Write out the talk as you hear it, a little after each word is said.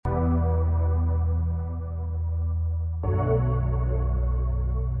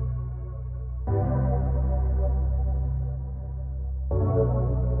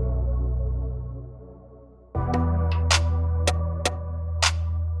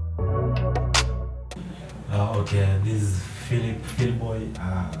Okay, this is Philboy.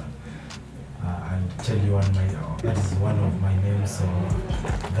 I'll tell you that is one of my names. So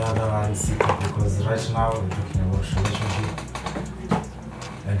the other one secret because right now we're talking about relationship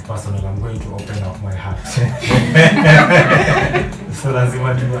and personal. I'm going to open up my heart. So that's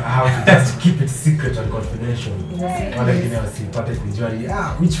what I have to just keep it secret and confidential.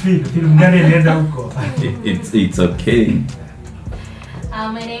 Which film it's okay.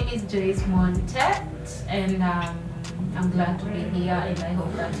 My name is Joyce Montet, and I'm glad to be here, and I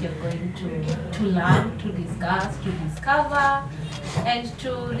hope that you're going to learn, to discuss, to discover, and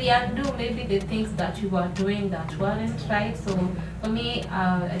to re-undo maybe the things that you were doing that weren't right. So for me,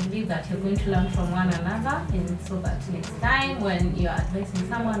 I believe that you're going to learn from one another, and so that next time when you're advising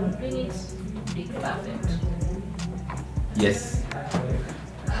someone on doing it, be perfect. Yes.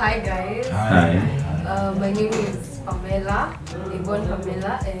 Hi guys. Hi. My name is Pamela, Yvonne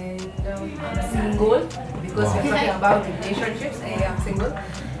Pamela, and I'm single because we're talking about relationships. I am single,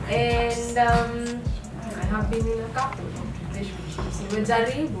 and I have been in a couple of relationships.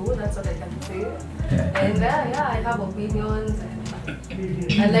 Nimejaribu, that's what I can say. And I have opinions,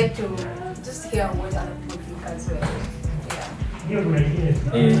 and I like to just hear what other people think as well.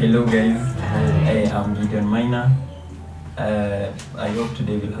 Hey, hello guys. I am Gideon Minor. I hope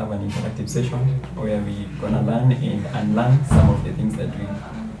today we'll have an interactive session where we're gonna learn and unlearn some of the things that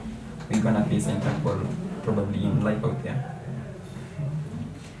we're gonna face and tackle probably in life out there.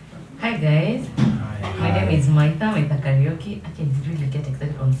 Hi guys. My name is Maitha Karaoke. I can really get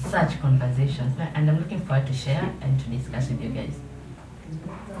excited on such conversations, and I'm looking forward to share and to discuss with you guys.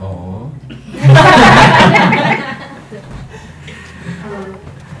 Oh.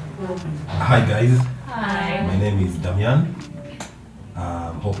 Hi guys. Hi. My name is Damian.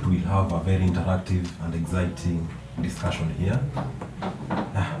 Hope we'll have a very interactive and exciting discussion here.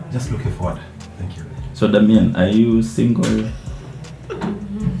 Just looking forward. Thank you. So Damian, are you single?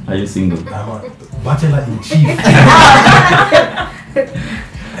 Are you single? I'm a bachelor in chief.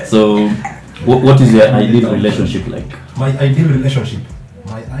 So, what is your ideal relationship like? My ideal relationship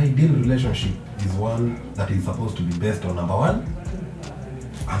is one that is supposed to be based on number one,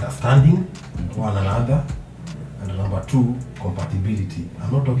 understanding one another, and number two, compatibility.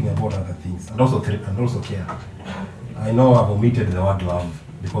 I'm not talking about other things, and also care. I know I've omitted the word love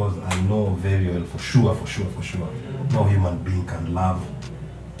because I know very well for sure, no human being can love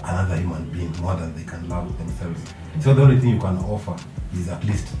another human being more than they can love themselves. So the only thing you can offer is at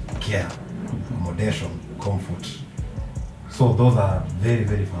least care, accommodation, comfort. So those are very,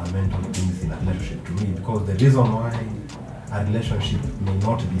 very fundamental things in a relationship to me, because the reason why a relationship may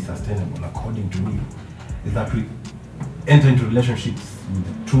not be sustainable, according to me, is that we enter into relationships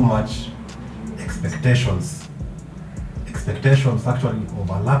with too much expectations, actually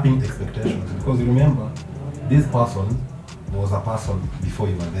overlapping expectations. Because you remember, this person was a person before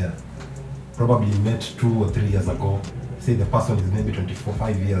you were there. Probably you met 2 or 3 years ago. Say the person is maybe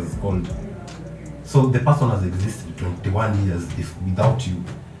 5 years old. So the person has existed 21 years without you.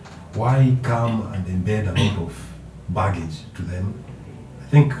 Why come and embed a lot of baggage to them? I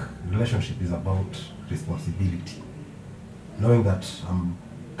think relationship is about responsibility. Knowing that I'm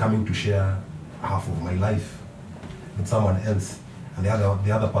coming to share half of my life with someone else, and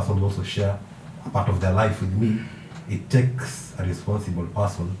the other person will also share a part of their life with me. It takes a responsible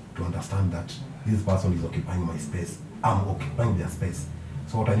person to understand that this person is occupying my space. I'm occupying their space.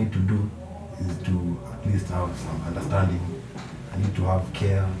 So what I need to do is to at least have some understanding. I need to have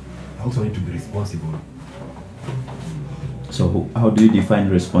care. I also need to be responsible. So how do you define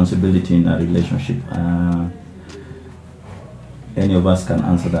responsibility in a relationship? Any of us can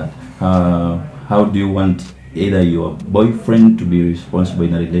answer that. How do you want either your boyfriend to be responsible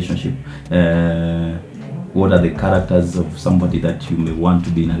in a relationship? What are the characters of somebody that you may want to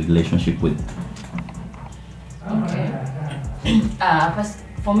be in a relationship with? Okay.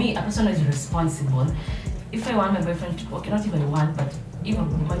 For me, a person is responsible. If I want my boyfriend to, okay, not even one, but even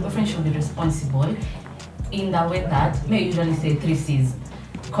my boyfriend should be responsible in the way that, may usually say 3 C's: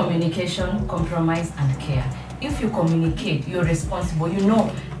 communication, compromise, and care. If you communicate, you're responsible. You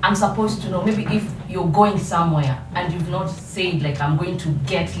know, I'm supposed to know. Maybe if you're going somewhere and you've not said, like, I'm going to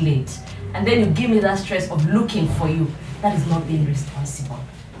get late, and then you give me that stress of looking for you, that is not being responsible.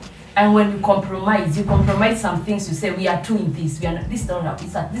 And when you compromise some things. You say, we are two in this, we are not, this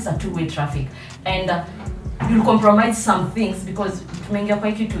is a two-way traffic, and you'll compromise some things because tumeingia kwa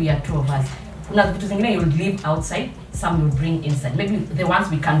hiki we are 2 of us. Kuna vitu zingine you'll leave outside, some you'll bring inside. Maybe the ones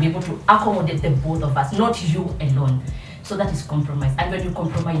we can be able to accommodate the both of us, not you alone. So that is compromise. And when you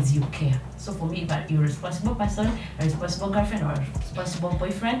compromise, you care. So for me, if you're a responsible person, a responsible girlfriend, or a responsible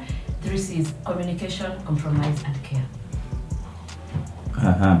boyfriend, this is communication, compromise, and care.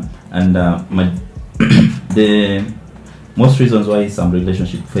 And the most reasons why some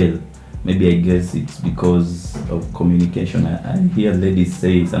relationship fail, maybe I guess it's because of communication. I hear ladies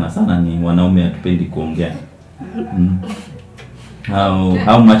say sana ni wanaume hatupendi kuongea.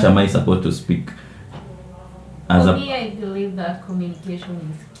 How much am I supposed to speak? For me, I believe that communication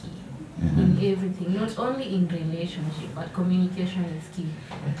is key in everything, not only in relationship, but communication is key.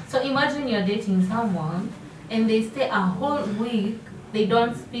 So imagine you're dating someone and they stay a whole week, they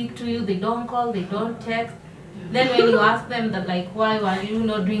don't speak to you, they don't call, they don't text. Then when you ask them that like, why were you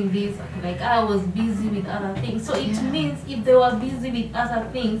not doing this? Like, I was busy with other things. So it means if they were busy with other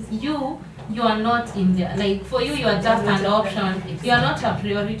things, you are not in there. Like for you are just an option. You are not a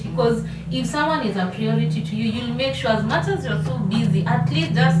priority. Because if someone is a priority to you, you'll make sure as much as you're so busy, at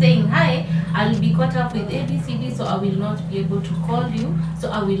least just saying hi, I'll be caught up with ABCD, so I will not be able to call you, so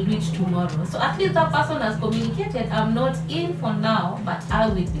I will reach tomorrow. So at least that person has communicated, I'm not in for now, but I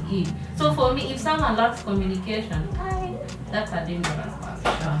will be in. So for me, if someone lacks communication, that's a dangerous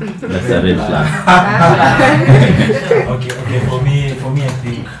person. That's a red flag. Okay. For me, I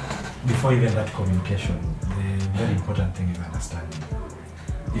think before even that communication, the very important thing is understanding.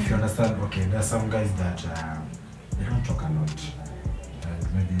 If you understand, okay, there are some guys that they don't talk a lot.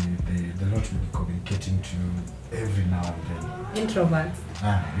 Maybe they're not really communicating to you every now and then. Introverts.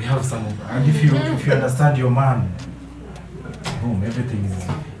 We have some, and if you understand your man, boom, everything is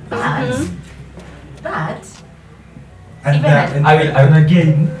easy. But And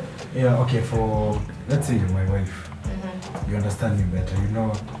again, yeah, okay, for let's say you're my wife, you understand me better. You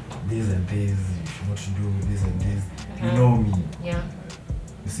know this and this. You should not do this and this. You know me. yeah.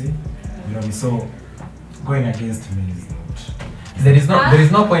 You see, you know me. So going against me is not. There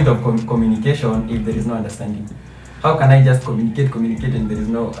is no point of communication if there is no understanding. How can I just communicate and there is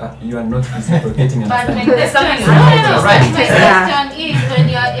no you are not reciprocating But understanding? there's something Right. My question is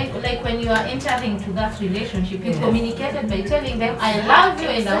when you are entering to that relationship, you communicated by telling them I love you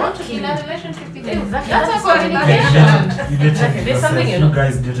and I want to be in a relationship with you. Exactly. That's a That's communication. You dated There's something, yourself. you know. You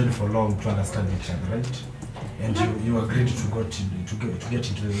guys dated for long to understand each other, right? And you agreed to get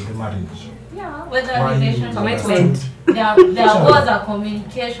into the marriage. Yeah, whether Why relationship Commitment. there was a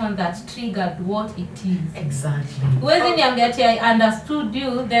communication that triggered what it is. Exactly. When I understood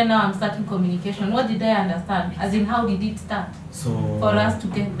you, then now I'm starting communication. What did I understand? As in, how did it start So for us to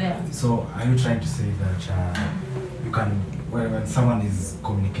get there? So are you trying to say that you can, when someone is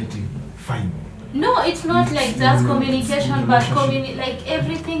communicating, fine? No, it's not like just communication, but Relationship. like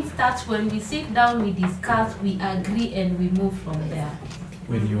everything starts when we sit down, we discuss, we agree, and we move from there.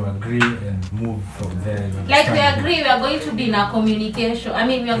 When you agree and move from there, you Like we understand. agree, we are going to be in a communication. I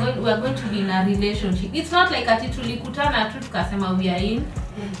mean, we are going to be in a relationship. It's not like ati tulikutana tu tukasema we are in.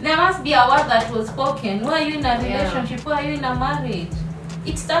 There must be a word that was spoken. Why are you in a relationship? Why are you in a marriage?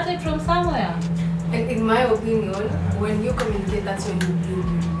 It started from somewhere. And in my opinion, when you communicate, that's when you build a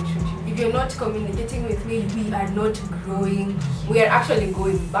relationship. If you're not communicating with me, we are not growing. We are actually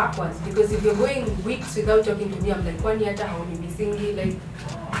going backwards. Because if you're going weeks without talking to me, I'm like, 1 year, how will you be singing? Like,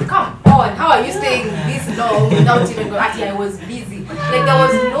 come on, how are you staying this long without even going? Actually, I was busy. Like, there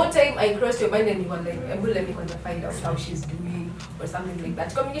was no time I crossed your mind and you were like, let me find out how she's doing or something like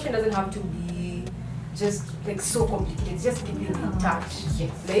that. Communication doesn't have to be just like so complicated. It's just keeping in touch.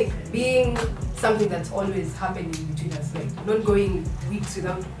 Yes. Like being something that's always happening between us. Like not going weeks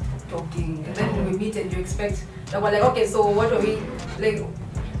without talking, and then we meet and you expect that we're like, okay, so what are we like?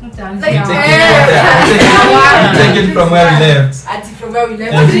 Take it from where we left. From where we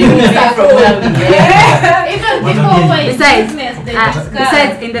left. What do you mean from where we left? Even people who are in Besides, business, they discuss.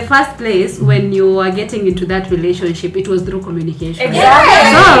 besides, in the first place, when you are getting into that relationship, it was through communication.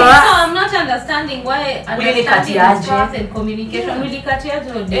 Exactly. So, No, I'm not understanding why understanding is Ulinikatiaje? first and communication. Ulinikatiaje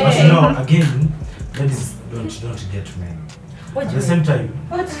or But did- you know, again, ladies don't get men. What At do the you same time,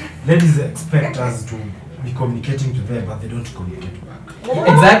 What? ladies expect us to be communicating to them, but they don't communicate back.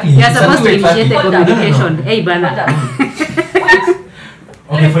 Exactly. you're It's a supposed to two-way initiate the traffic. communication. Hey, Hold Bana. on.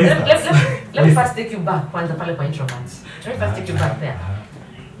 Okay, for instance. Let me first take you back kwanza pale kwa introverts. Let me first take you back there.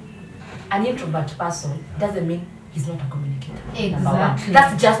 An introvert person doesn't mean he's not a communicator. Number one. Exactly.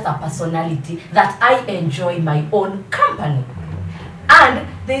 That's just a personality that I enjoy my own company. And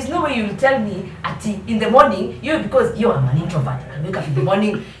there is no way you will tell me at in the morning, because you are an introvert. I wake up in the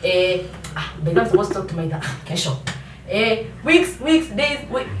morning, but I'm supposed to talk to my dad. Kesho. Weeks, days,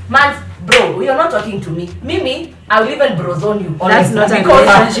 months, bro, you're not talking to me. Mimi, I will even brozone you. That's honestly, not a because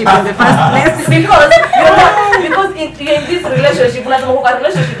relationship in the first place. because you're not because you're in this relationship, unasema kwa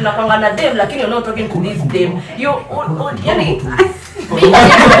relationship unapanga na them lakini you're not talking to this them. Yani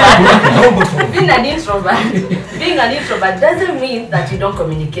being an introvert doesn't mean that you don't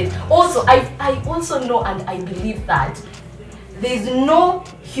communicate. Also, I also know and I believe that there is no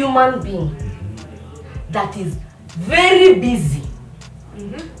human being that is very busy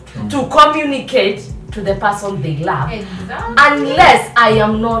to communicate to the person they love, unless I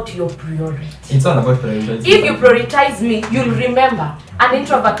am not your priority. It's all about prioritizing. If you prioritize me, you'll remember. An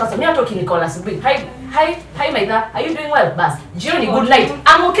introvert person, me talking Nicholas, hi Maida, are you doing well? Bas, Johnny, good night.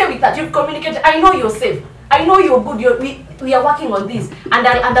 I'm okay with that. You've communicated. I know you're safe. I know you're good. We are working on this, and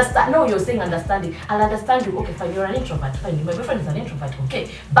I'll understand. No, you're saying understanding. I'll understand you. Okay, fine. You're an introvert. Fine. My boyfriend is an introvert. Okay,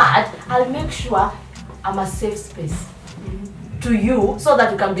 but I'll make sure I'm a safe space to you so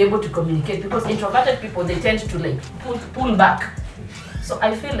that you can be able to communicate, because introverted people, they tend to like pull back. So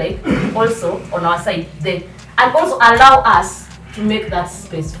I feel like also on our side they, and also allow us to make that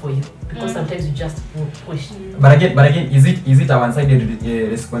space for you, because sometimes you just push. But again, is it a one-sided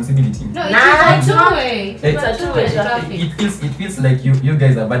responsibility? No, it's a two-way. It's a two-way traffic. It feels like you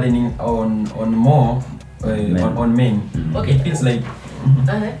guys are burdening on more on men. Okay. It feels like For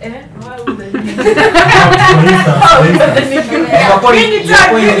instance, your point is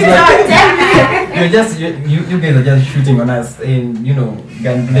like you guys are just shooting on us and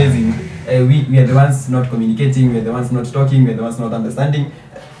gun blazing. We are the ones not communicating. We are the ones not talking. We are the ones not understanding.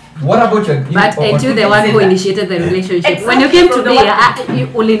 What about your? But ain't you the one who initiated the relationship? Exactly. When you came to me,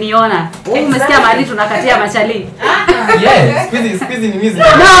 uliniona. Umesikia mahali tunakatia machali. Yes, squeezing in music. No.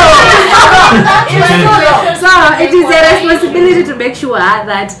 So it is a responsibility to make sure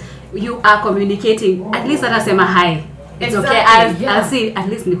that you are communicating. At least atasema hi. It's okay. I'll see. At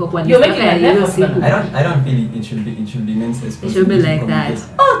least niko kwa You're making an effort. I don't feel it should be men's responsibility. It should be like that.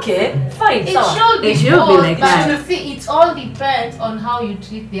 Okay, fine. It should be both, like but that. you see, it all depends on how you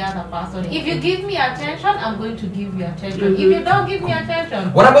treat the other person. If you give me attention, I'm going to give you attention. If you don't give me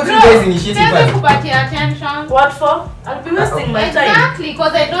attention, What about you guys initiating tell me first? about your attention. What for? I'll be wasting my time. Exactly,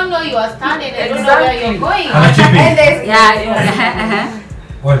 because I don't know you are standing. I don't know where Exactly. you're going. And Yeah.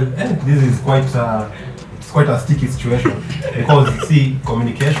 well, this is quite a sticky situation, because see,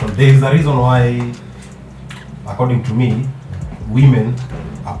 communication, there is a reason why, according to me, women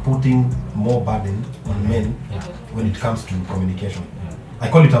are putting more burden on men when it comes to communication. I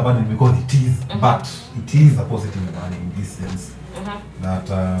call it a burden because it is, but it is a positive burden in this sense that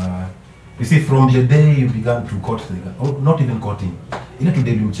you see, from the day you began to court the guy, or not even courting, ile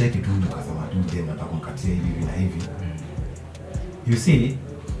today you check it ukasema tu dem nataka kumkatia hivi na hivi. You see,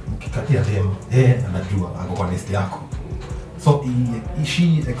 ukikatia dem anajua ako kwa list yako, so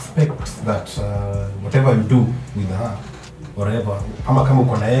she expects that whatever you do with her, whatever, kama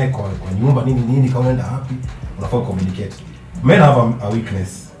uko na yeye kwa nyumba nini kama unaenda happy, unafaa communicate. Men have a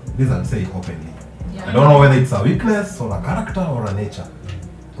weakness. This I'll say openly. I don't know whether it's a weakness or a character or a nature.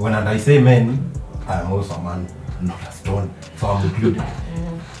 When I say men, I am also a man, not a stone, so I'm included.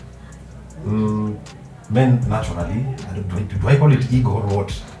 Men naturally, do I call it ego or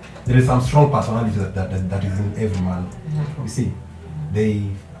what? There is some strong personality that is in every man. You see, there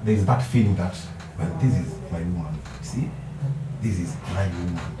is that feeling that, well, this is my woman. You see, this is my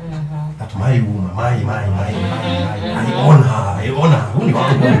woman. That my woman, my. I own her. Who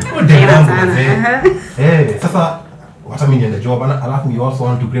Hey, sasa what I mean in the job, and alafu you also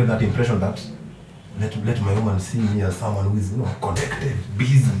want to create that impression that let my woman see me as someone who is connected,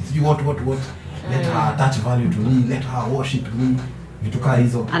 busy. You what? Let her attach value to me. Let her worship me. Vituka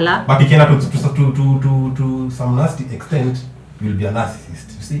hizo. But ikienda to some nasty extent, you'll be a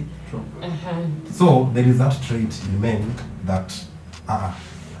narcissist. You see. Sure. So there is that trait in men that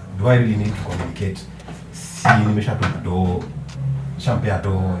do I really need to communicate? Si nimeshapenda do champea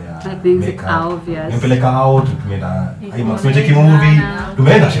do ya things are obvious. Nimepeleka out, tumeenda IMAX movie movie,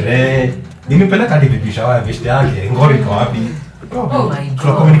 tumeenda sherehe. Nimepeleka hadi baby shower vesti yake, ngori kwa wapi? Oh my God.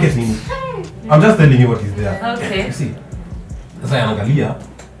 To communicate nini? I'm just telling you what is there. Okay. You see. Sasa anaangalia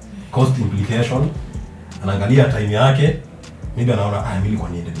cost implication, anaangalia time yake, maybe anaona mimi kwa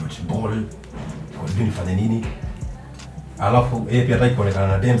niende watch ball, kwa nini nifanye nini? Alafu pia hataki kuonekana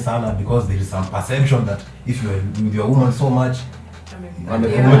na dem sana, because there is some perception that if you are with your woman so much, but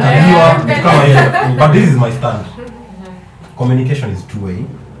this is my stand. Communication is two-way.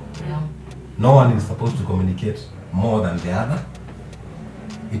 No one is supposed to communicate more than the other.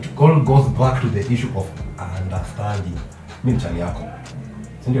 It all goes back to the issue of understanding. Mimi chali yako,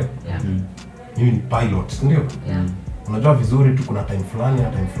 si ndio? Mimi ni pilot, si ndio? Unajua vizuri tu kuna time fulani na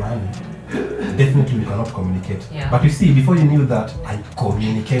time fulani definitely you cannot communicate. But you see, before you knew that, I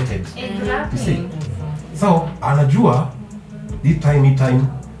communicated. Exactly. You see, So anajua this time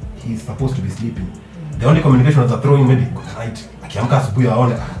he's supposed to be sleeping. The only communication is throwing maybe good night. Akiamka asubuhi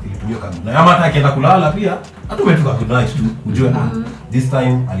aone ilitumia good night. Ama hata akienda kulala pia atume tu good night tu. Ujue this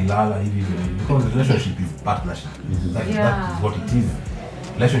time alilala hivi because relationship is partnership. That is what it is.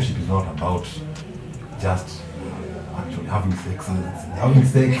 Relationship is not about just actually having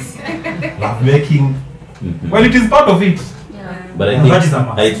sex, love making. Well, it is part of it. But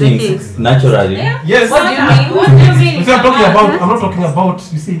I think naturally. Yes. What do you mean? What do you mean? I'm not talking about,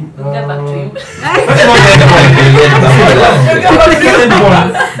 you see. Get back to you.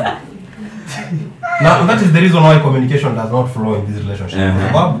 Now, that is the reason why communication does not flow in this relationship.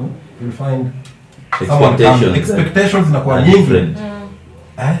 Sababu, you'll find expectations inakuwa nyingi.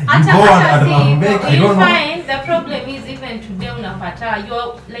 You go and make, I don't know. Find the problem is even today unapata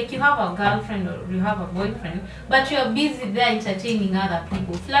you're like you have a girlfriend or you have a boyfriend, but you're busy there entertaining other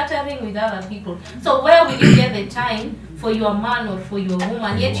people, flattering with other people. So where will you get the time for your man or for your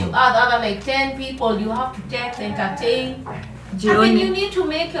woman? Yet you add other like 10 people you have to text, entertain. I mean, you need to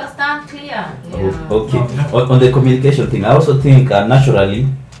make your stand clear. Okay. On the communication thing, I also think naturally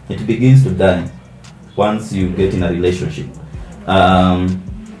it begins to die once you get in a relationship.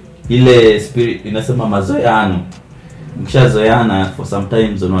 Ile spirit inasema mazoeano. Mkishazoeana for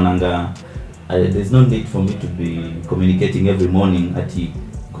sometimes unaonanga there's no need for me to be communicating every morning ati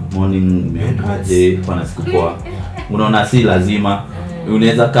good morning aje kwa siku poa. Unaona si lazima.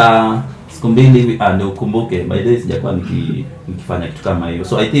 Unaweza ka siku mbili hivi ndio ukumbuke by the way sijakuwa nikifanya kitu kama hiyo.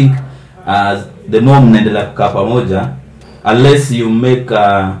 So I think the more mnaendelea kukaa pamoja unless you make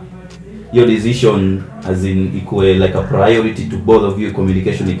your decision as in equal like a priority to both of you,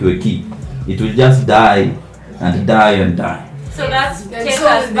 communication equal key, it will just die and die and die. So that's take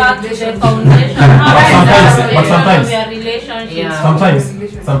us back to the foundation.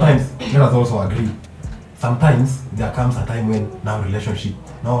 Sometimes let us also agree. Sometimes there comes a time when now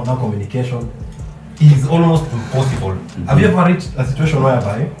communication is almost impossible. Have you ever reached a situation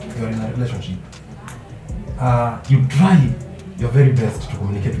whereby you are in a relationship? You try your very best to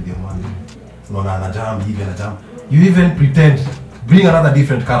communicate with your man. You even pretend, bring another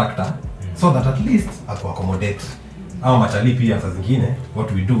different character so that at least aku accommodate. Au machali pia saa zingine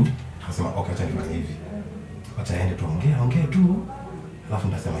what we do, tunasema okay acha nifanye hivi. Acha aende tuongee tu. Alafu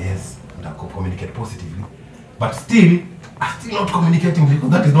ndasema yes, ndako communicate positively. But still not communicating because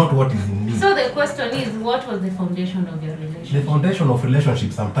that is not what is in me. So the question is, what was the foundation of your relationship? The foundation of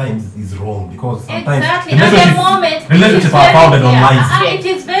relationship sometimes is wrong because sometimes relationships are founded on lies. It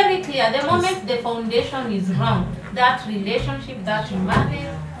is very clear. The moment the foundation is wrong, that relationship, that marriage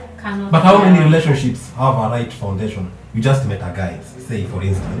cannot. But how many relationships have a right foundation? You just met a guy, say for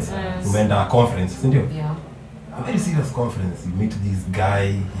instance, you went to a conference, isn't it? Yeah. A very serious conference. You meet this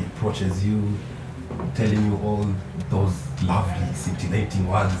guy, he approaches you, telling you all those lovely, scintillating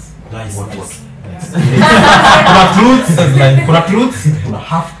words. Nice. Kuna truths, kuna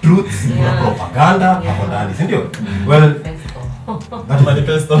half truths, kuna propaganda, hapo ndani, si ndio? Well,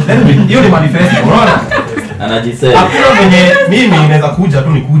 Manifesto. Hiyo ni manifesto, unaona? Anajisema. Hakuna venye mimi naweza kuja tu.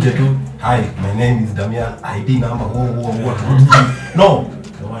 Hi, my name is Damian. ID number. No,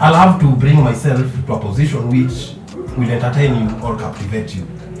 I'll have to bring myself to a position which will entertain you or captivate you.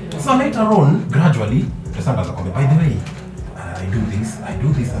 So later on, gradually, the son does come. By the way, I do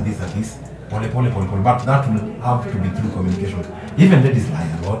this and this. Pole. But that will have to be through communication. Even ladies lie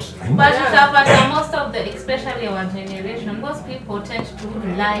a lot. But most of the, especially our generation, most people tend to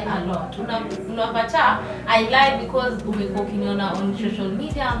lie a lot. Unapata, I lie because we're working on social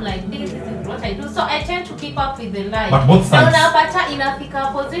media. I'm like, this is what I do. So I tend to keep up with the lie. But both sides. Now, unapata, in a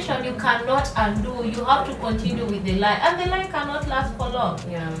position you cannot undo. You have to continue with the lie. And the lie cannot last for long.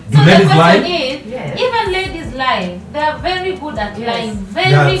 Yeah. So do the question lie? is, even ladies lie. They are very good at lying.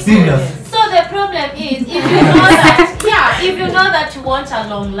 They Very are serious. good. So the problem is, if you know that you want a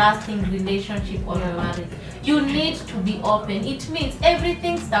long-lasting relationship or marriage, you need to be open. It means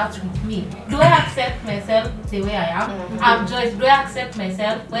everything starts with me. Do I accept myself the way I am? I'm Joyce. Do I accept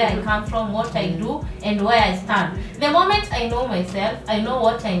myself, where I come from, what I do, and where I stand? The moment I know myself, I know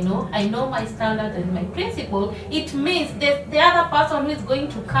what I know my standard and my principle, it means that the other person who is going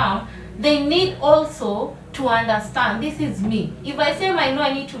to come, they need also to understand this is me. If I say my no,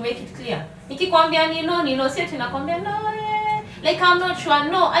 I need to make it clear. Nikikwambia ni no, seti nakwambia no, like I'm not sure,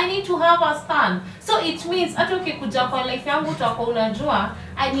 no, I need to have a stand. So it means hata ukikuja kwa life yangu utakuwa unajua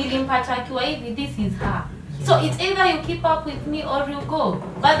nilimpata akiwa hivi, this is her. So it's either you keep up with me or you go.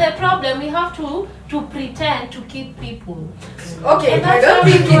 But the problem, we have to pretend to keep people. Okay, And I that's don't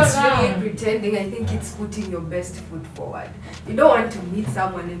how think we go it's around. really pretending. I think it's putting your best foot forward. You don't want to meet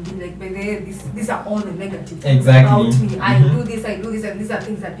someone and be like, but these are all the negative things Exactly. about me. I do this, and these are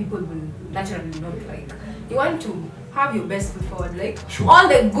things that people will naturally not like. You want to have your best foot forward, like all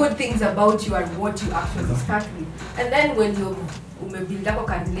the good things about you are what you actually start with. And then when you build up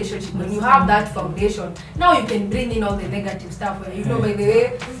a relationship, when you have that foundation, now you can bring in all the negative stuff where you know, by the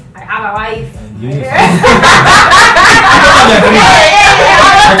way, I have a wife.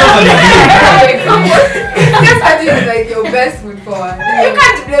 Just have to like your best foot forward. You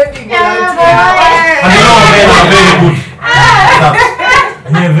can't blame people out here. And you know men are very good at that.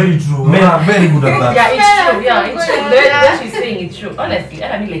 Yeah, very true. Men are very good at that. Yeah, it's true. Yeah, it's true. What she's saying is true. Honestly,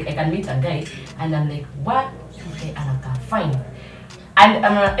 I mean, like, I can meet a guy and I'm like, what? Okay, and I can find. And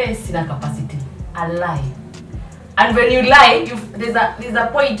I'm like, sina capacity. I lie. And when you lie, there's a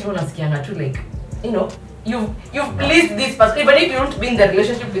point you wanna scare too, like, you know, you've pleased this person, even if you don't be in the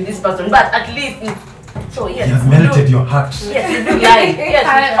relationship with this person, but at least it's so yes. He has melted your heart. Yes, you do lie. Yes,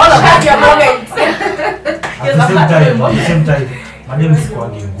 all of Have that. your moments. At the same time, madem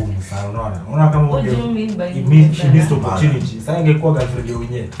sikuangi ngumu sana, unaona? Unaona kama What do you mean by she missed opportunity. Sasa ingekuwa girlfriend ya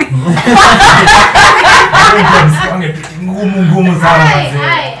wenyewe. Ngumu sana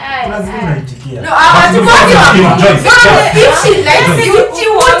mzee. Lazima unaitikia. No, if she likes you, she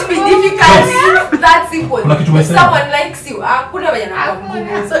won't be difficult. That's simple. If someone likes you, kuna wenye anakuwa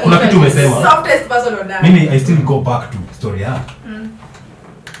ngumu. So Kuna kitu umesema. softest person on earth. Mimi I still go back to story ya.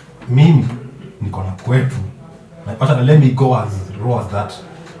 Mimi niko na kwetu. Na let me go as raw as that.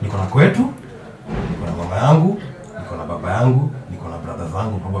 Niko na kwetu, niko na mama yangu, niko na baba yangu, niko na brothers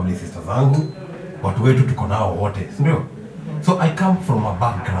zangu, probably sisters zangu. Watu wetu tuko nao wote, si ndio? So I come from a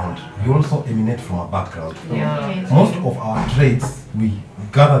background. You also emanate from a background. Yeah. Most of our traits, we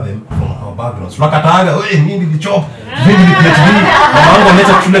gather them from our backgrounds. Tunakataaga, mimi ni chop, mimi ni PhD, mama yangu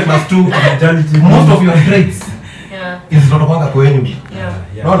ameacha kushule class 2. Most of your traits is zinatokanga kwenyu. Yeah.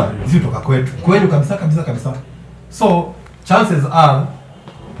 Unaona? Hizi kutoka kwetu. Kwenyu kabisa. So chances are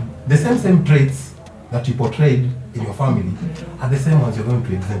the same traits that you portrayed in your family are the same ones you're going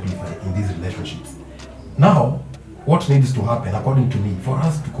to exemplify in these relationships. Now, what needs to happen, according to me, for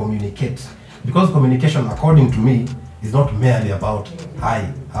us to communicate, because communication, according to me, is not merely about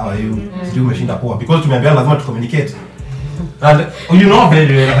hi, how are you, sijui umeshinda poa, because tumeambiana lazima to communicate. And you know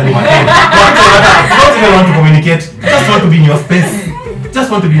very well that you don't even want to communicate, you just want to be in your space,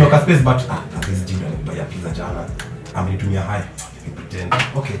 just want to be in your space, but this is buy a pizza jana, amenitumia hi, you pretend,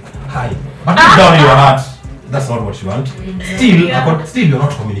 okay, hi, but deep down in your heart, that's not what you want. Still you're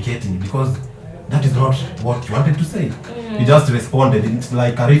not communicating because that is not what you wanted to say. You just responded. It's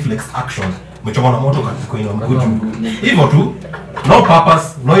like a reflex action. Umechoma na moto kwa mguju. Hivyo tu. No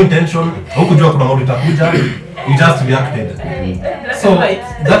purpose, no intention. Hukujua kuna moto itakuja. You just reacted. So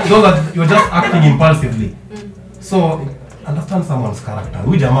you're just acting impulsively. So understand someone's character.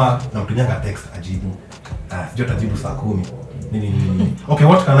 Huyu jamaa namtumianga text ajibu. Sijui atajibu saa 10. Nini. Okay,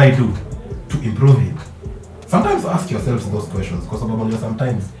 what can I do to improve him? Sometimes ask yourselves those questions because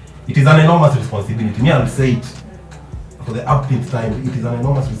sometimes it is an enormous responsibility. Me, I'll say it for the upbeat time. It is an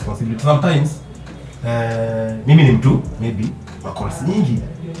enormous responsibility. Sometimes, mimi ni mtu, maybe, calls nyingi,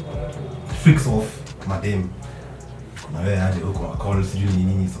 freaks off, madam. Kuna wewe aje huko calls, sijui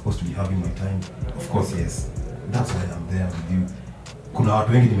nini, supposed to be having my time. Of course, yes. That's why I'm there with you. Kuna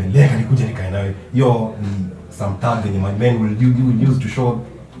watu wengi nimelenga nikuja nikae nawe. Yo ni some tag in my men will use to show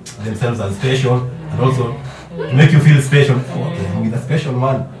themselves as special and also to make you feel special. Okay, I'm with a special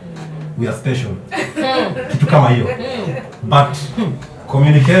man. We are special. Kitu kama hiyo. But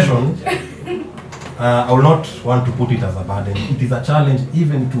communication, I will not want to put it as a burden. It is a challenge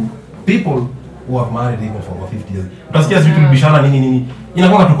even to people who have married even for over 50 years. Utasikia vitu bishana nini.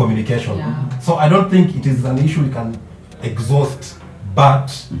 Inakuwa tu communication. So I don't think it is an issue we can exhaust,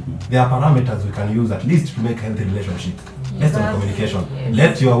 but there are parameters we can use at least to make healthy relationships based on communication.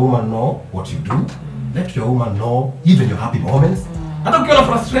 Let your woman know what you do. Let your woman know even your happy moments. Hata ukiwa na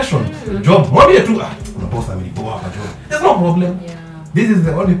frustration, job, mwambie tu, kuna boss ameniboa hapa job. There's no problem. This is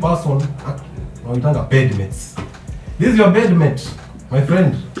the only person, unaitanga bedmates. This is your bedmate, my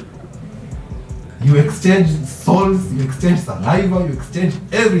friend. You exchange souls, you exchange saliva, you exchange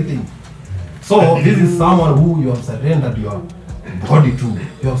everything. So this is someone who you have surrendered your body to,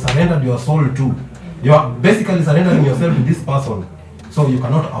 you have surrendered your soul to. You are basically surrendering yourself to this person. So you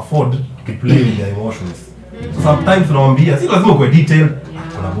cannot afford to play with their emotions. So sometimes unamwambia, si lazima kwa detail,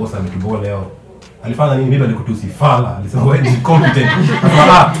 kuna boss ametuboa leo. Alifanya nini? Maybe alikutusi fala, alisema wewe ni competent.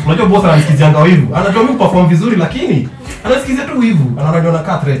 Unajua boss ananisikizianga wivu. Anajua mimi perform vizuri lakini anasikizia tu wivu. Anaona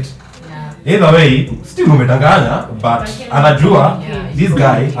kaa threat. Either way, still umetanganya, but anajua this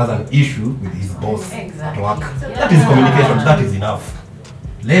guy has an issue with his boss at work. That is communication, that is enough.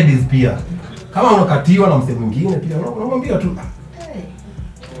 Ladies pia, kama unakatiwa na msee mwingine pia unamwambia tu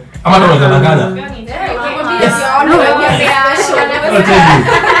ama ndo unadanganya. Yes.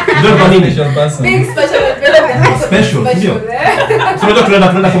 Special. So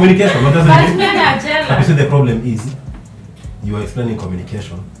tunaenda communication. But the problem is you are explaining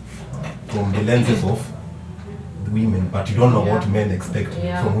communication from the lenses of the women, but you don't know what men expect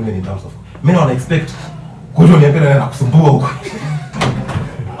from women in terms of men don't expect kujo niambia na kusumbua huko.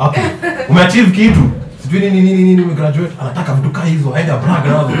 Okay. Umeachieve kitu. Sijui nini umegraduate anataka vitu kama hizo aenda brag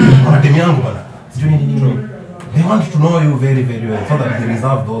nazo. Ana demu yangu bana. Sijui nini. They want to know you very very well so that they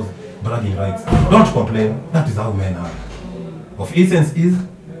reserve those bragging rights. Don't complain. That is how men are. Of essence is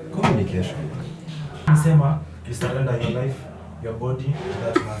communication. Sema, you surrender your life, your body,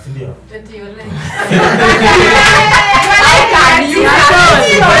 that man, sindio? To your life.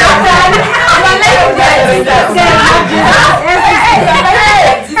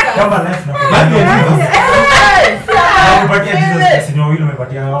 Kama life na umepatia Jesus, sinyo wili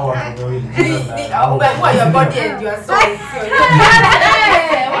umepatia hao watu wawili. Umeamua your body and your soul.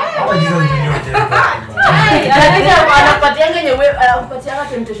 Anapatianga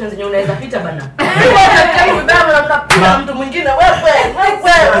temptations zenye unaweza pita bana. Unataka mtu mwingine wewe.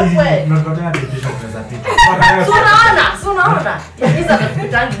 Unataka temptation unaweza pita. Unaona? Hizo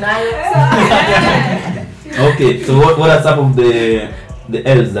zinapitangi nayo. Okay, so what are some of the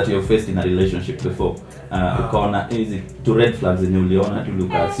L's that you've faced in a relationship before? Ukaona is it to red flags zenye uliona tu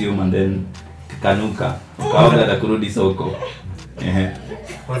uka assume and then kanuka ukaona na kurudi soko.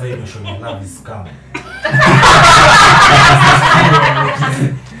 Kwanza hiyo show ni love is scam.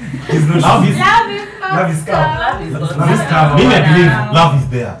 Love is scam. Mimi I believe love is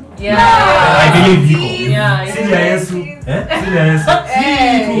there. Yeah. I believe you. Yeah. Sili ya Yesu. Sili ya Yesu.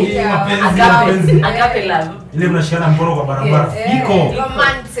 Mapenzi. Agape love. Ile mnashikana mkono kwa barabara. Iko.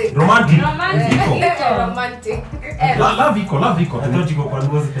 Romantic. Romantic. Love iko. Ndio iko kwa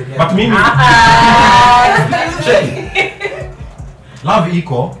ngozi pekee. But mimi love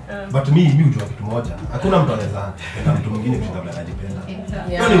iko, but mimi hujua kitu moja. Hakuna mtu anaweza penda mtu mwingine kushinda vile anajipenda.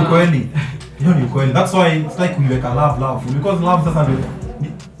 Hiyo ni ukweli. That's why it's like we make a love because love sasa ndio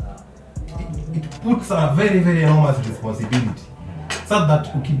it puts a very very enormous responsibility. So that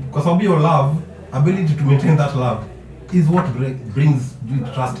kwa sababu your love, ability to maintain that love is what brings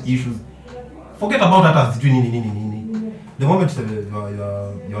trust issues. Forget about that as nini. The moment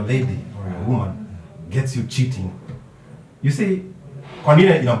your lady or your woman gets you cheating, you say, kwa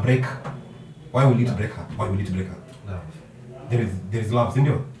nini ina break? Why will it break her? Love. There is love,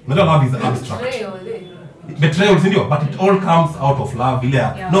 sindio? Not love is abstract. Betrayal, sindio? But it all comes out of love.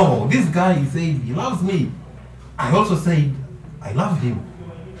 No, this guy said he loves me. I also said I love him.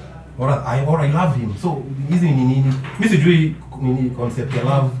 Or I love him. So hizi ni nini? Mimi sijui nini concept ya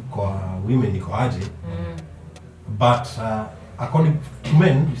love kwa women iko aje. But according to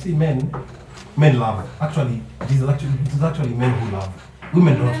men, you see men love. Actually, it is actually men who love.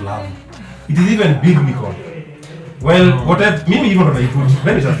 Women don't love. It is even biblical. Well, whatever. Maybe even when I put,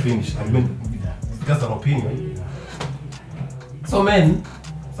 let me just finish. I mean, it's just an opinion. So men,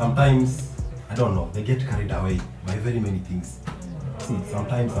 sometimes, I don't know, they get carried away by very many things. See,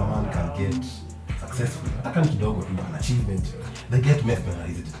 sometimes a man can get successful. Hata kidogo tu an achievement. They get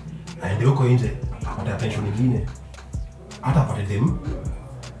mesmerized. And huko nje apate attention nyingine. Hata apate dem.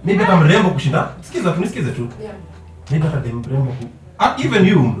 Maybe hata mrembo kushinda. Nisikize tu. Maybe hata dem mrembo ku. Even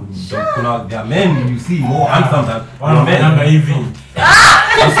you, there are men you see more handsome than men. Hivi.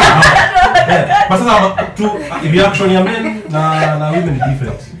 But sasa reaction ya men na women is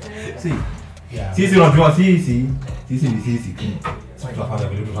different. See. Sisi unajua sisi ni sisi tu. Tutafanya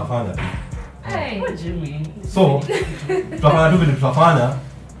vile tutafanya tu. What do you mean? So, tutafanya tu vile tutafanya,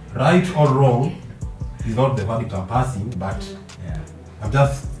 right or wrong is not the verdict I'm passing, but I'm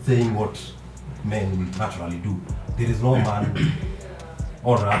just saying what men will naturally do. There is no man,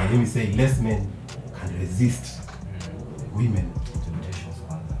 or rather, let me say, less men can resist women.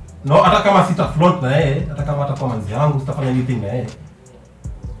 No, hata kama sita flaunt na yeye, hata kama hata kwa manzi yangu, sitafanya anything na yeye.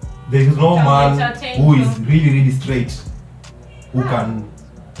 There is no man who is really straight who can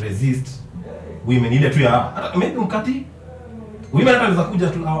resist women. Ile tu ya, maybe mkati, women hata weza kuja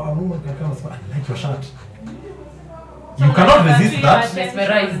tu, woman kama sema, I like your shirt. You cannot resist that.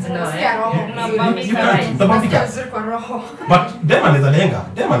 Mesmerized now, You can't. But dem anaweza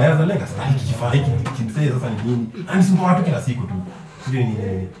lenga. Sasa hiki kifaa hiki kimsee sasa ni nini? Anisumbua watu kila siku tu. Sijui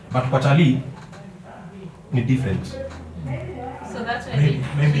nini. But kwa chali ni different. So So that's why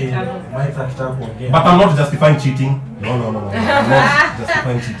maybe my father again. But I'm not justifying cheating. No. I'm not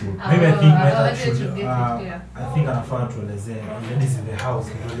justifying cheating. Maybe I think my I dad wanted to should. get it clear. I think anafaa tuelezee ladies in the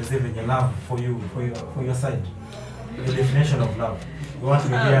house, tuelezee venye love for your side. The definition of love. We want to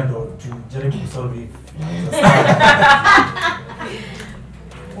hear to jaribu kusolve it.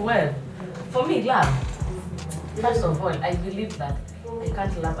 Well, for me, love. First of all, I believe that I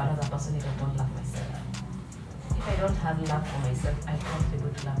can't love another person if I don't love myself. If I don't have love for myself, I can't be able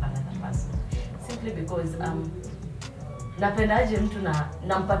to love another person. Simply because napendaje mtu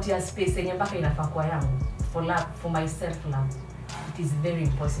nampatia space yenye mpaka inafaa kwa yangu. For my self love, it is very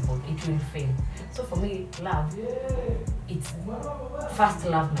impossible. It will fail. So for me, love, it's first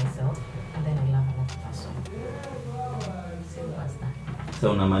love myself and then I love another person. Simple as that.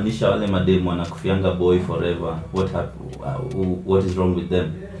 So unamaanisha wale mademu wanakufianga boy forever. What is wrong with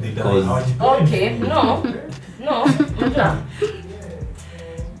them? They die. Because Okay, no.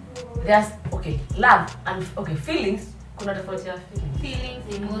 There's love and feelings. Kuna tofauti ya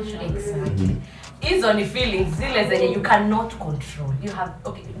feelings, emotions. Exactly. Hizo ni feelings zile zenye you cannot control.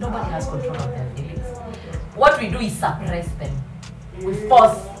 Nobody has control of their feelings. What we do is suppress them. We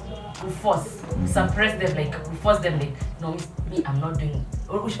force. Suppress them, like we force them, like no, me I'm not doing.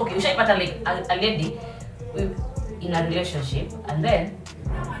 Okay, you should pattern like a lady in a relationship, and then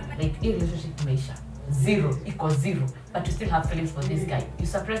like a relationship measure 0 equals 0, but you still have feelings for this guy. You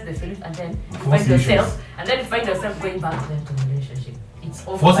suppress the feelings, and then you find yourself going back then to the relationship. It's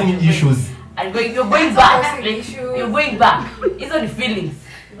over. Forcing issues. And you're going back. Forcing Like issues. you're going back. It's only feelings.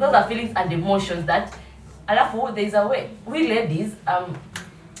 Those are feelings and emotions that. Alafu there's a way. We ladies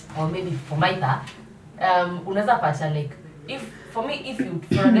or maybe for my part, unaweza pata like if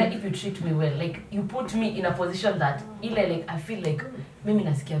you treat me well, like you put me in a position that like I feel like mimi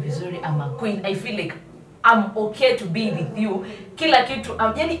nasikia vizuri, I'm a queen, I feel like I'm okay to be with you. Kila kitu,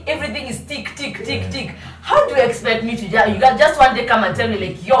 everything is tick. How do you expect me to you just one day come and tell me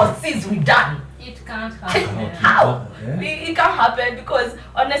like, yo sis, we done? It can't happen. How? It can't happen because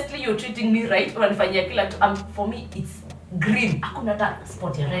honestly you're treating me right. Unanifanyia kila kitu. For me it's green. Hakuna hata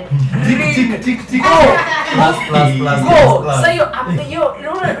spot ya red. Green. Tick. Go. So you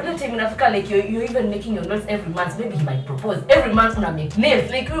time unafika like you're even making your nails every month. Maybe he might propose. Every month una make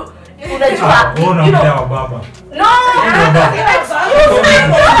nails. Like unajua. You know. Baba.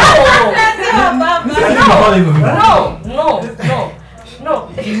 No.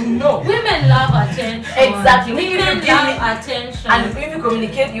 Excuse me. No. Women love attention. Exactly. Women love attention. And when you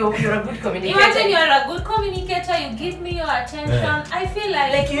communicate, you're a good communicator. Imagine you're a good communicator, you give me your attention. I feel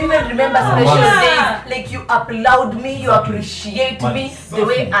like you even remember special days. Like you applaud me, you appreciate me the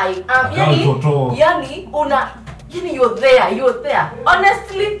way I am. Yani, you're there.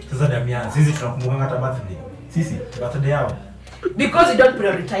 Honestly. Sasa Damian, sisi tunakumbuka hata birthday. Sisi birthday yao. Because you don't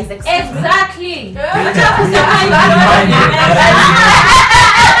prioritize exactly.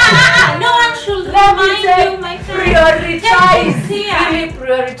 No one should remind you, my friend. Prioritize. Really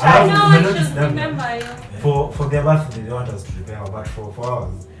prioritize. No one should remember you. For their birthday, they want us to prepare, but for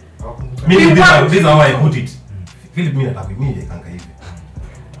ours. This is how I put it. Philip, mimi kanga hivi.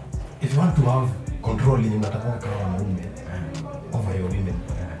 If you want to have control in unataka kama wanaume over your women,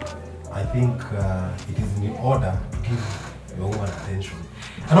 I think it is in order to give your woman attention.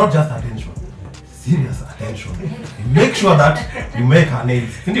 And not just attention, serious attention. Make sure that you make her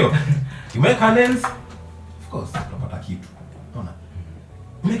nails. You make her nails, of course, utapata kitu. Unaona?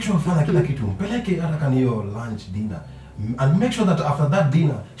 Make sure ufanya kila kitu. Mpeleke hata kama hiyo lunch, dinner. And make sure that after that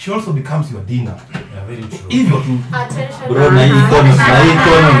dinner, she also becomes your dinner. Yeah, very true. Hivyo tu. Attention. bro, na economy.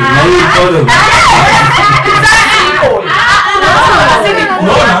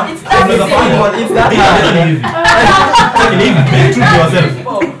 Be true to yourself.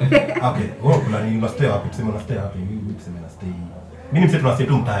 Okay, you must stay up. It's gonna stay up. You stay. Mimi tunastay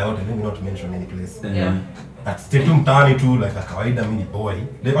tu mtaa yote, let me not mention any place. Yeah. At stay tu mtaani tu like a kawaida mimi boy.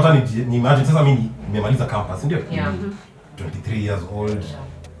 Like hata ni imagine sasa mimi nimemaliza campus, ndio? Yeah. 23 years old.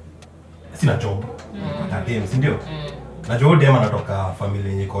 Sina job. At time, ndio? Najua dem anatoka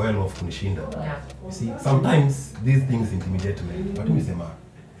familia yenye iko well off kunishinda. Yeah. You see, sometimes these things intimidate me. But mimi sema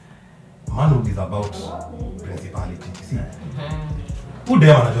manhood is about principality. You see?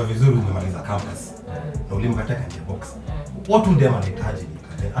 Dem anajua vizuri umemaliza campus. Na ulimkataa kwenye box. What dem anahitaji?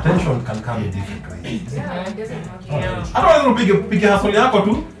 Attention can come in different ways. Hata unapige hustle yako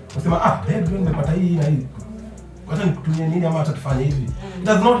tu, unasema babe nimepata hii na hii. Wacha nikutumie nini ama hata tufanye hivi. It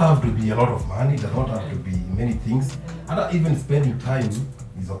does not have to be a lot of money, it does not have to be many things. And even spending time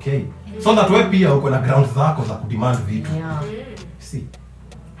is okay. So that wewe pia uko na grounds zako za kudemand vitu. Yeah. See.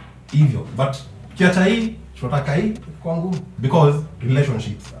 Hivyo, but kiacha hii tunataka hii kwangu because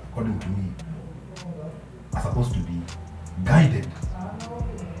relationships according to me are supposed to be guided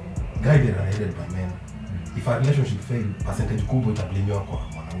and headed by men. If a relationship fail, percentage kubwa itablamiwa kwa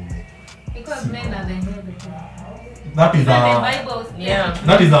mwanaume. Because men are the head. That is Even the a Bible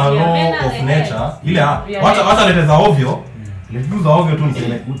that is a men law are of the nature. head. Ile wacha lete za ovyo. Let's use za ovyo tu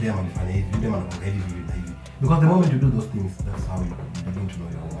niseme good day manifanya hivi, good day manifanya hivi na hivi. Because the moment you do those things, that's how you begin to know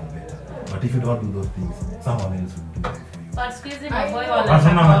your woman better. But if you don't do those things, someone else will do them for you. But squeeze my boy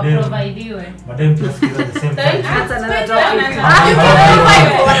Wasema wala madem. provideiwe. Madem pia sikiza the same time. That's another Squeeze topic. one You can provide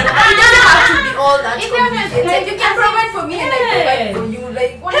for it doesn't have to be all that It doesn't, complicated. You can provide for me and I provide for you.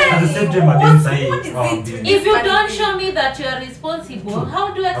 Like what At the same time, madem sahi. what is it? If you don't show me that you are responsible, how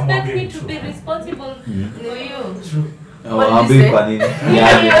do you expect me to be True. responsible for you? True. I'll be funny. Yeah.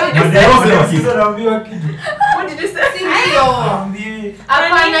 What did you say? Sindio.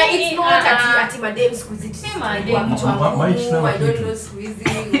 Hapana, it's not ati madem squeeze Si madem. kwa kichwa ngumu, Might never I don't fit. know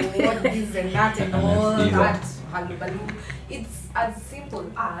squeezing, what this and that and all Yes, that. Hullabaloo. It's as simple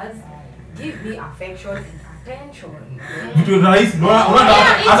as give me affection and attention. Vitu rahisi.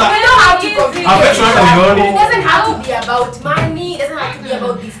 Yeah, it's Hata We don't have to very complicate easy. affection hata uioni. It doesn't have to be about money. It doesn't have to be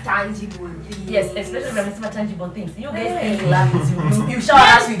about these tangible things. Yes, especially when it's tangible things. You guys Yeah. think love is you shower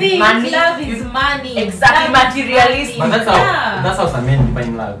us with Think money. love is you- money. Exactly, Love is materialistic. But money. that's how some men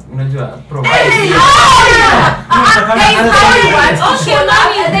define love. Unajua provide. Okay,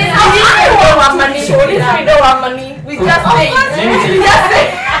 money. We don't want money. We don't want money. We just say.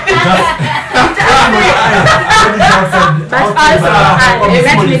 Let me tell you. But also,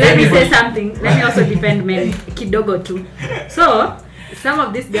 let me say something. Let me also defend men kidogo too. So, some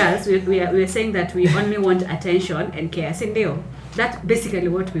of these girls, we are saying that we only want attention and care. Sindio? That's basically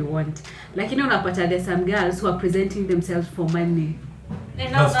what we want. Like, you know, unapata there's some girls who are presenting themselves for money.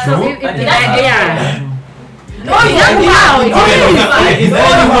 And now That's that's true. it. Yeah. No, you Wow, Is there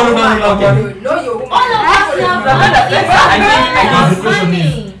anyone who doesn't love money? know your woman. All of us love The question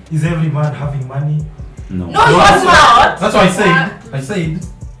money. is every man having money? No. No, you are not. That's why I said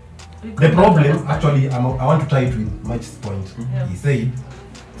the problem actually I want to tie it with Mike's point. He said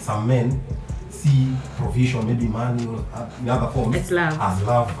some men see provision, maybe money or in other forms It's love. as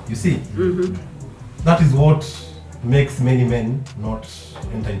love. You see? Mm-hmm. That is what makes many men not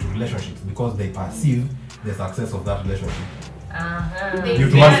enter into relationships because they perceive the success of that relationship. They Due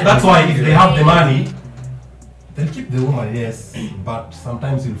to feel- money. That's why if they have the money, they'll keep the woman, yes. But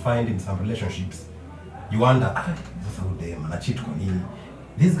sometimes you'll find in some relationships, you wonder, this is them and I cheat on him.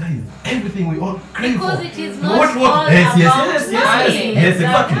 This guy is everything we all crave Because for. it is What- not what- all yes, yes, about yes, yes, money. yes,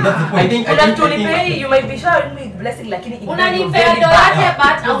 exactly. That's the point. I think Unatulipay, you might be showering me with blessing lakini in fact you're Unanipea very ndo bad. yake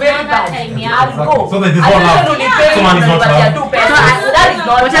but You're very hauna bad. time I'll yako. go. So there's this I whole don't love. know to pay So man is not but love. you do pesos. That is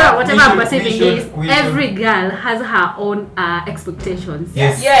not Whatever we I'm should- perceiving we is should- every girl has her own expectations.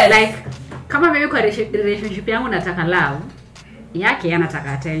 Yes. Yes. Like, kama mimi kwa relationship yangu nataka love, yake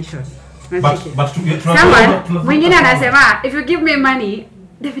anataka attention. Unacheki? But Someone mwingine anasema if you give me money,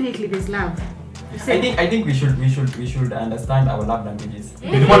 definitely there's love. You see? I think we should understand our love languages.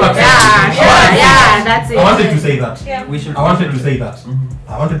 Yeah, that's it. I wanted to say that. Yeah. We should. I wanted to say that. Mhm.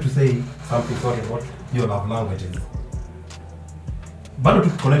 I wanted to say something sorry about your love languages. Bado tu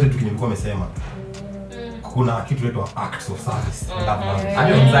connected to kile nilikuwa nimesema. Kuna kitu inaitwa acts of service. Love language. I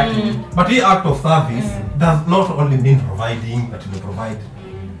know exactly. But the act of service does not only mean providing, that you provide.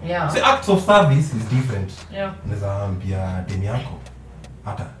 Yeah. See, acts of service is different. Yeah. Unaweza ambia demi yako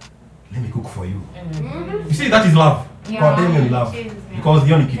hata let me cook for you. You see that is love. Yeah, For them you love it is, yeah. because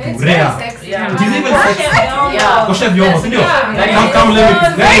hiyo ni kitu It's rare. very sexy. Yeah. It is even Wash sexy. your vyombo. Yeah. Kosha vyombo, si ndio? Yeah. Come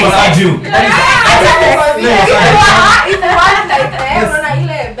let me massage you. If you want like unaona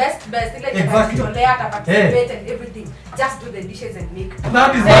ile best ile Exactly. tunatolea ata participate and everything, just do the dishes and make.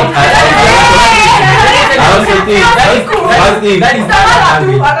 That is I also think That is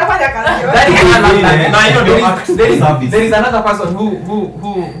Atafanya kazi yote. That is another Na hiyo ndio act of service. there is another person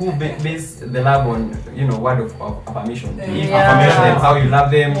who base the love on word of affirmation. Yeah. Affirmation, how you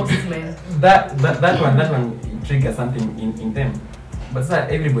love them. Most men. That one triggers something in them. But sir,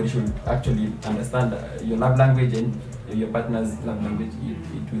 everybody should actually understand your love language and your partner's love language.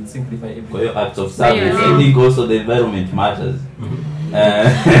 It will simplify for everything. your acts of service. Yeah. I think also the environment matters.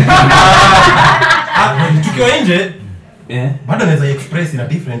 tukiwa nje Yeah. bado naweza express in a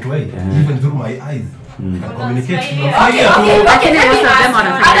different way even through my eyes. Mm. I can communicate. Okay, Lakini let me most of them ask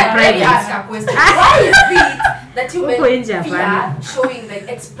wanafanya you- let me private. ask a question. Why is it that you Huko men nje fear hapana. showing like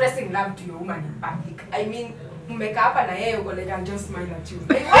expressing love to your woman in public? I mean, mmekaa hapa na yeye uko like I'll just smile at you.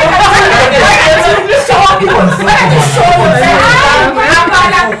 Like, why can't you show people?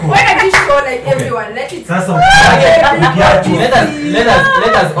 Why can't you show like everyone? everyone. Let it. Sasa let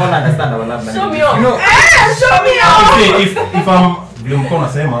us all understand our love language. Show me off. You know, Show me out. Okay, if I'm vile mko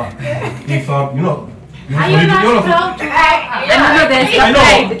nasema, if you know, Are you not proud to have her? I know there's I know.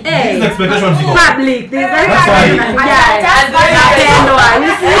 pride. This is Hey. expectations you go. Public. There's That's why.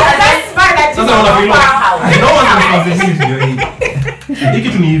 Sasa wanafeel no one's responsibility your age. Hiki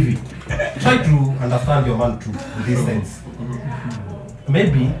tu ni hivi. Try to understand your man too in this sense.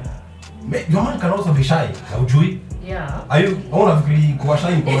 Maybe your man can also be shy. Haujui? Yeah. Are you unafikiri kuwa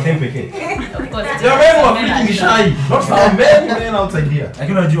shy ni kwa tempe pekee? Of course. There are men who are freaking shy. Not some men outside here.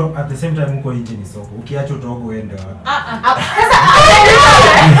 lakini unajua at the same time uko nje ni soko. Ukiacha utogo uende wapi?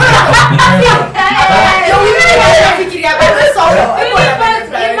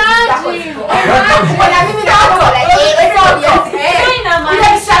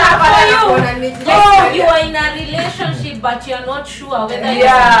 You are in a relationship but you're not sure whether you're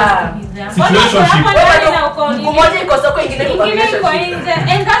Yeah. supposed to be there. Situationship. Mmoja iko soko ingine iko relationship.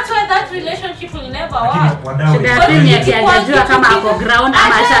 And that's why that relationship will never Lakini work. wadau Shida ya film ni ati hajajua kama ako ground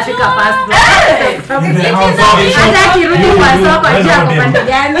ama ashafika first round. in the house Hata akirudi kwa soko ajua ako pande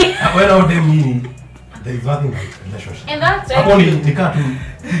gani. When out them meaning there is nothing like relationship. And that's Hapo ni kaa tu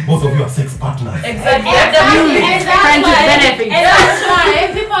both of you are sex partners. Exactly. Friends with benefits. And that's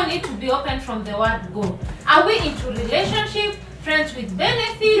why people need to be open from the word go. Are we into relationship, friends with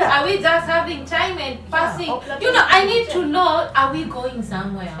benefits? Yeah. Are we just having time and passing? Yeah. You know, I need to know, are we going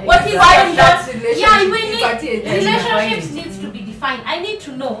somewhere? Exactly. What is Define your that short? relationship. Yeah, we You need got it. relationships Define it. needs to be defined. I need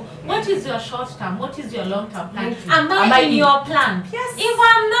to know what is your short term, what is your long term plan. Thank you. Am I in your plan? Yes. If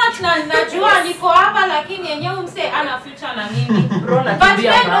I'm not, najua niko hapa lakini yenyewe mse ana future na mimi. But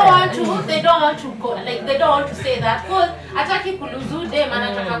they don't want to go, like they don't want to say that because ataki kuluzu dem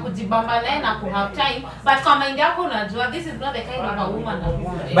anataka kujibamba naye na ku have time, but kwa mind yako unajua this is not the kind of a woman I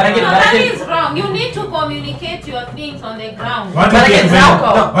want. But again, No, but that again- is wrong. You need to communicate your things on the ground. Why do But you again, think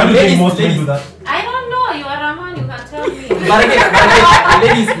now- why do you think ladies- most men do ladies- that? I don't know. You are a man. You can tell me. But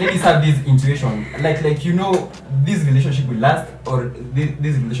again, ladies have this intuition. Like you know, this relationship will last or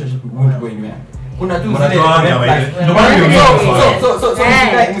this relationship won't go anywhere. Kuna tu zile Wanatoanga red by flags. the- ndio maana ndio So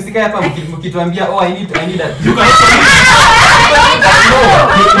Hey. msikae hapa mkituambia oh I need that. You can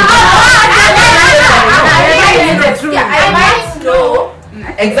I might know.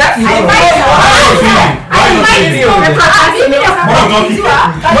 Exactly. I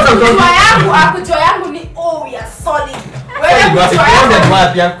Akujua yangu, akujua yangu ni oh we are solid. Wewe kujua yangu.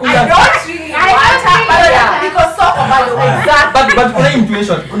 I don't really want her, but because so bado. Exactly. But kuna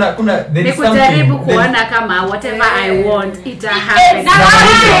intuition. Kuna there Ni is something. kujaribu kuona kama whatever I want it happen.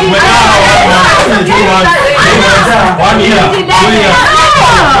 One year. 2 years.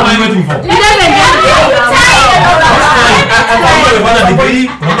 What are you waiting for? Umefanya degree,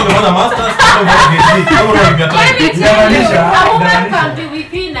 umefanya masters, umefanya PhD. Kama unaongea Let me time. tell you, a woman can be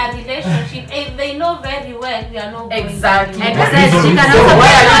with you in a relationship if they know very well we are not going Exactly. anywhere. Because she can So also why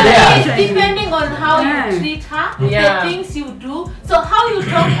are you be there? a Depending on how Yeah. you treat her, Yeah. the things you do. So how you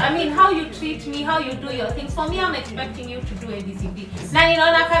talk, how you treat me, how you do your things. For me, I'm expecting you to do ABCD. Na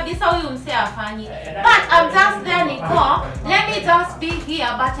ninaona kabisa huyu mse afanyi. But I'm just there niko, let me just be here,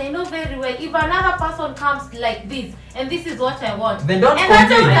 but I know very well if another person comes like this and this is what I want. Then don't And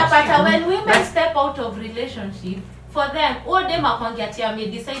that's complain. utapata when women step out of relationship, for them, all them akwangia tia ame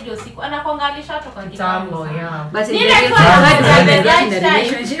decide yo siku anakuangalisha toka Tambo, yeah. But in the Nile tu why do at we the even get right in the time,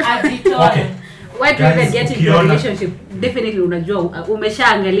 relationship? azitoe. Okay. Why do you even Guys, get into a ukiona- relationship? Definitely unajua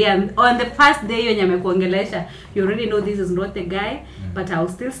umeshaangalia on the first day yenye amekuongelesha you already know this is not the guy but I'll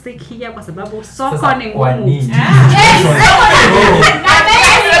still stick here kwa sababu soko Sasa, ni kwa ngumu. nini?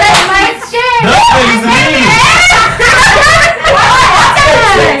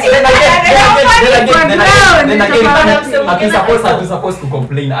 Then again, hatu supposed to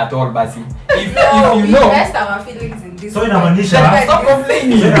complain at all basi. If No, you we know, invest our feelings in this. So inamaanisha stop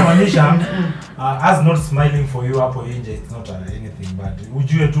complaining. so inamaanisha us not smiling for you hapo nje it's not anything but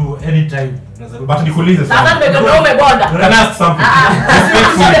ujue tu anytime unaweza But nikuulize Sasa sana. nimegundua umebonda. Can I ask something?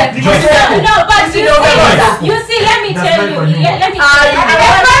 Respectfully. Joyce. No, but you see, let me That's tell right you. for you. Let me Ah,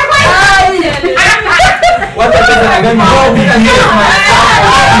 tell you. What the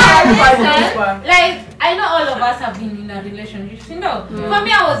Like, I know all of us have been in a relationship. You know, for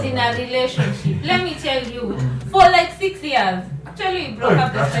me, I was in a relationship. Let me tell you, for like 6 years. Actually, we broke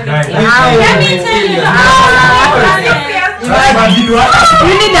up the That's 7th right. year. Let me tell you,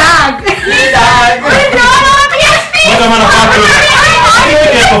 You need a hug. What am I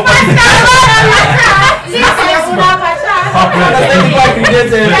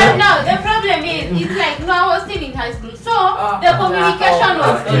No, the problem is, it's like, no, I was still in high school. So, the communication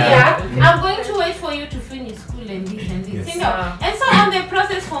was clear. I'm going to wait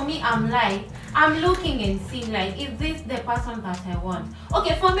I'm like, I'm looking and seeing like, is this the person that I want?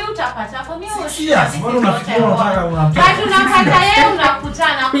 Okay, for me utapata, for me I was sure Yes, this what is what I want. But unapata yeye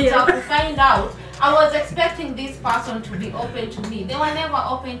unakutana kuja to find out. I was expecting this person to be open to me. They were never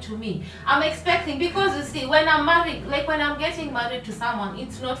open to me. I'm expecting, because you see, when I'm married, like when I'm getting married to someone,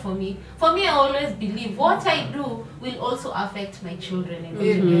 it's not for me. For me, I always believe what I do will also affect my children.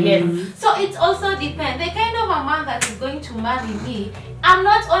 And yes. So it also depends. The kind of a man that is going to marry me, I'm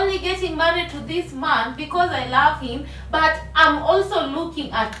not only getting married to this man because I love him, but I'm also looking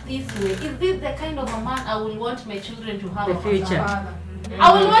at this way. Is this the kind of a man I will want my children to have? The future.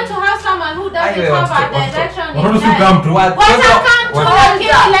 I will want to have someone who doesn't have a direction in life. What I come to,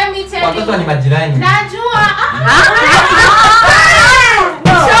 okay, let me tell you. Watoto ni majirani. Najua.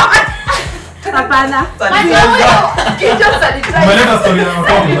 Hapana. Umeleta story ya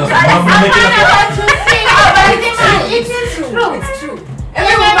mtoto It is true. It's true.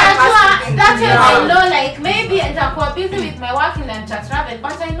 That's why I know, like, maybe I'm busy with my work and travel,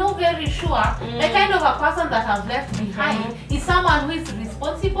 but I know very sure the kind of a person that I've left behind is someone who is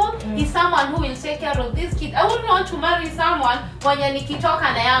responsible, is someone who will take care of this kid. I wouldn't want to marry someone when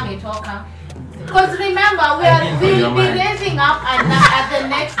nikitoka na yeye ametoka. Because remember, we'll be raising up at the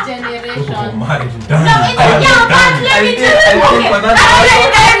next generation. No, it's, yeah, but let me tell you,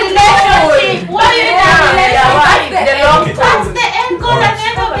 that's the end goal at the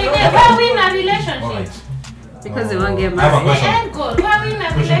end of the day. Why are we in a relationship? Because they won't get I have a married. The question. end goal. Why are we in a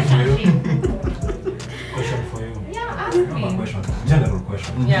Question for you. relationship? Question for you. Yeah, I ask have a me. question. General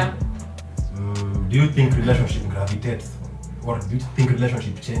question. Yeah. Do you think relationship gravitates, or do you think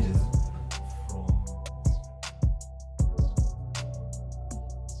relationship changes